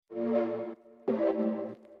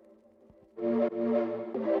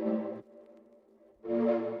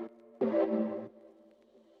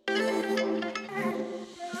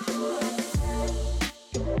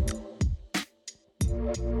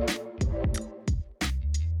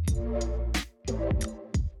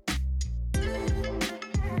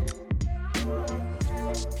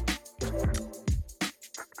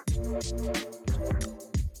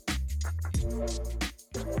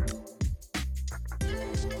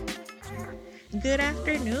Good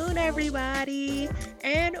afternoon, everybody,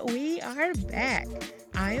 and we are back.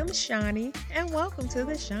 I am Shawnee, and welcome to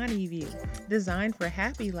the Shawnee View, designed for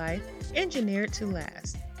happy life, engineered to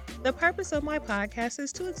last. The purpose of my podcast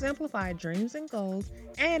is to exemplify dreams and goals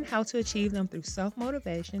and how to achieve them through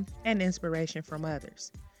self-motivation and inspiration from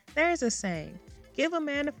others. There is a saying, give a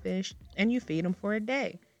man a fish and you feed him for a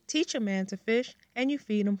day. Teach a man to fish and you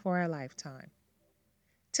feed him for a lifetime.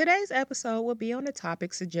 Today's episode will be on a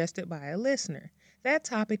topic suggested by a listener. That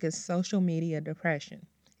topic is social media depression.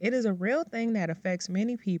 It is a real thing that affects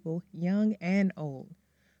many people, young and old.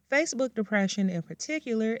 Facebook depression in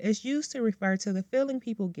particular is used to refer to the feeling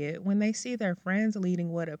people get when they see their friends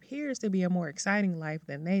leading what appears to be a more exciting life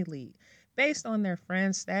than they lead, based on their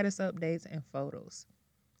friends' status updates and photos.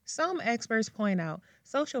 Some experts point out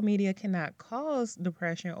social media cannot cause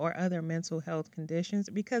depression or other mental health conditions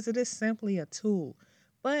because it is simply a tool,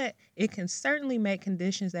 but it can certainly make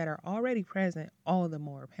conditions that are already present all the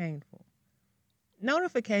more painful.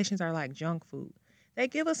 Notifications are like junk food. They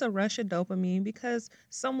give us a rush of dopamine because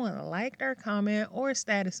someone liked our comment or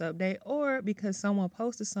status update or because someone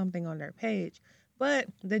posted something on their page, but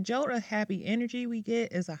the jolt of happy energy we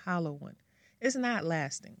get is a hollow one. It's not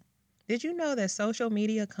lasting. Did you know that social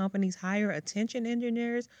media companies hire attention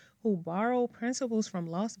engineers who borrow principles from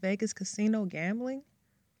Las Vegas casino gambling?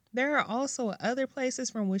 There are also other places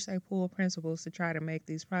from which they pull principles to try to make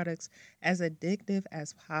these products as addictive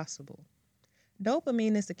as possible.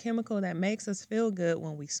 Dopamine is the chemical that makes us feel good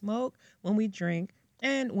when we smoke, when we drink,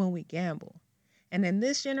 and when we gamble. And in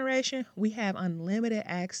this generation, we have unlimited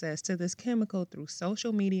access to this chemical through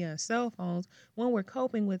social media and cell phones when we're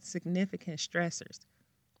coping with significant stressors.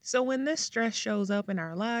 So when this stress shows up in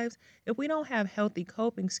our lives, if we don't have healthy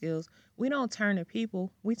coping skills, we don't turn to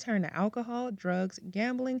people, we turn to alcohol, drugs,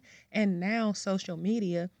 gambling, and now social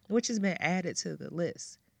media, which has been added to the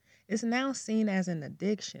list. It's now seen as an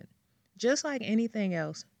addiction. Just like anything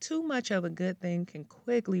else, too much of a good thing can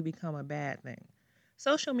quickly become a bad thing.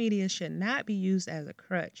 Social media should not be used as a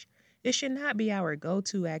crutch. It should not be our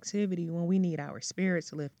go-to activity when we need our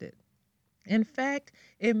spirits lifted. In fact,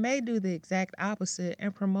 it may do the exact opposite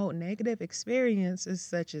and promote negative experiences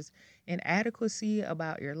such as inadequacy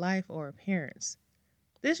about your life or appearance.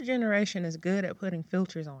 This generation is good at putting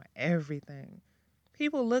filters on everything.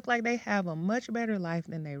 People look like they have a much better life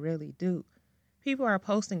than they really do. People are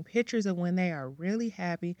posting pictures of when they are really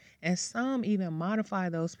happy, and some even modify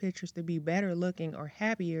those pictures to be better looking or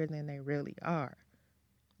happier than they really are.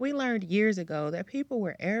 We learned years ago that people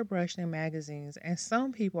were airbrushed in magazines, and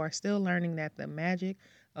some people are still learning that the magic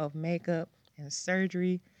of makeup and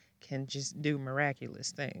surgery can just do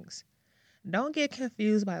miraculous things. Don't get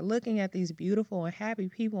confused by looking at these beautiful and happy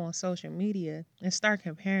people on social media and start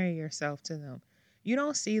comparing yourself to them. You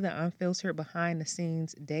don't see the unfiltered behind the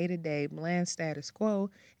scenes, day-to-day bland status quo,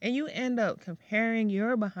 and you end up comparing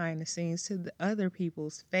your behind the scenes to the other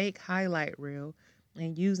people's fake highlight reel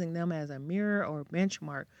and using them as a mirror or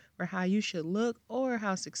benchmark for how you should look or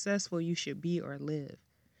how successful you should be or live.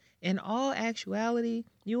 In all actuality,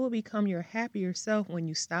 you will become your happier self when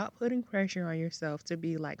you stop putting pressure on yourself to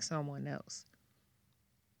be like someone else.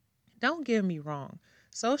 Don't get me wrong.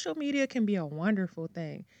 Social media can be a wonderful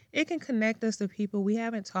thing. It can connect us to people we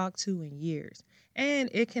haven't talked to in years, and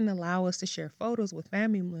it can allow us to share photos with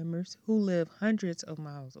family members who live hundreds of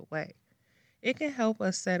miles away. It can help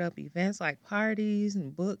us set up events like parties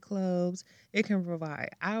and book clubs. It can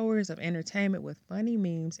provide hours of entertainment with funny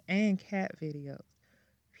memes and cat videos.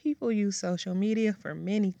 People use social media for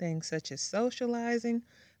many things such as socializing,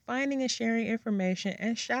 finding and sharing information,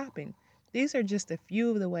 and shopping. These are just a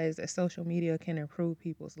few of the ways that social media can improve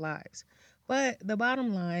people's lives. But the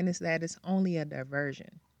bottom line is that it's only a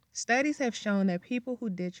diversion. Studies have shown that people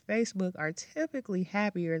who ditch Facebook are typically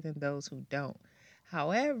happier than those who don't.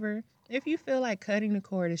 However, if you feel like cutting the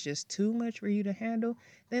cord is just too much for you to handle,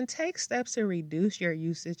 then take steps to reduce your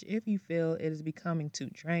usage if you feel it is becoming too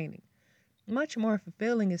draining. Much more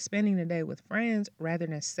fulfilling is spending the day with friends rather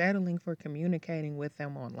than settling for communicating with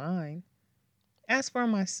them online. As for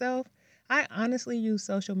myself, I honestly use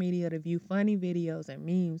social media to view funny videos and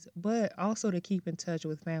memes, but also to keep in touch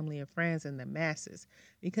with family and friends in the masses.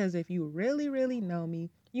 Because if you really, really know me,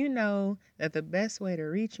 you know that the best way to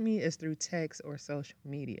reach me is through text or social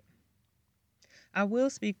media. I will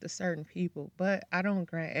speak to certain people, but I don't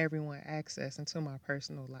grant everyone access into my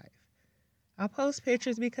personal life. I post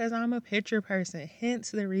pictures because I'm a picture person,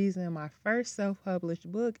 hence the reason my first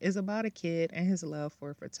self-published book is about a kid and his love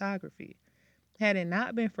for photography. Had it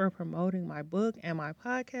not been for promoting my book and my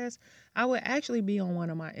podcast, I would actually be on one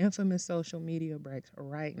of my infamous social media breaks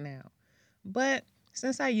right now. But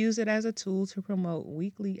Since I use it as a tool to promote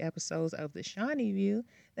weekly episodes of the Shawnee View,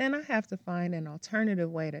 then I have to find an alternative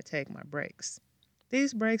way to take my breaks.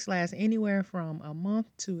 These breaks last anywhere from a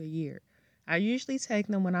month to a year. I usually take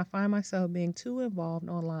them when I find myself being too involved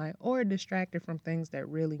online or distracted from things that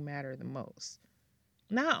really matter the most.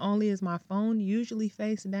 Not only is my phone usually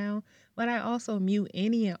face down, but I also mute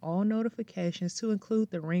any and all notifications to include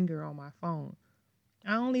the ringer on my phone.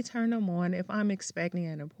 I only turn them on if I'm expecting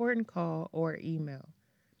an important call or email.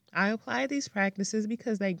 I apply these practices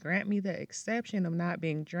because they grant me the exception of not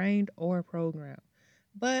being drained or programmed.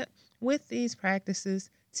 But with these practices,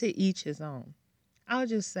 to each his own. I'll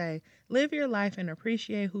just say, live your life and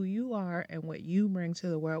appreciate who you are and what you bring to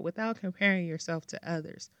the world without comparing yourself to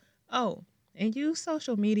others. Oh, and use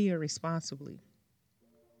social media responsibly.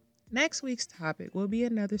 Next week's topic will be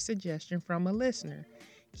another suggestion from a listener.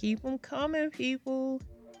 Keep them coming, people.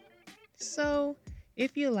 So,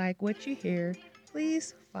 if you like what you hear,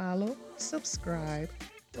 please follow, subscribe,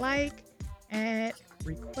 like, add,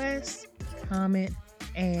 request, comment,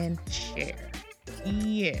 and share.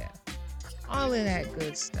 Yeah, all of that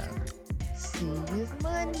good stuff. See you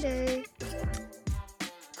Monday.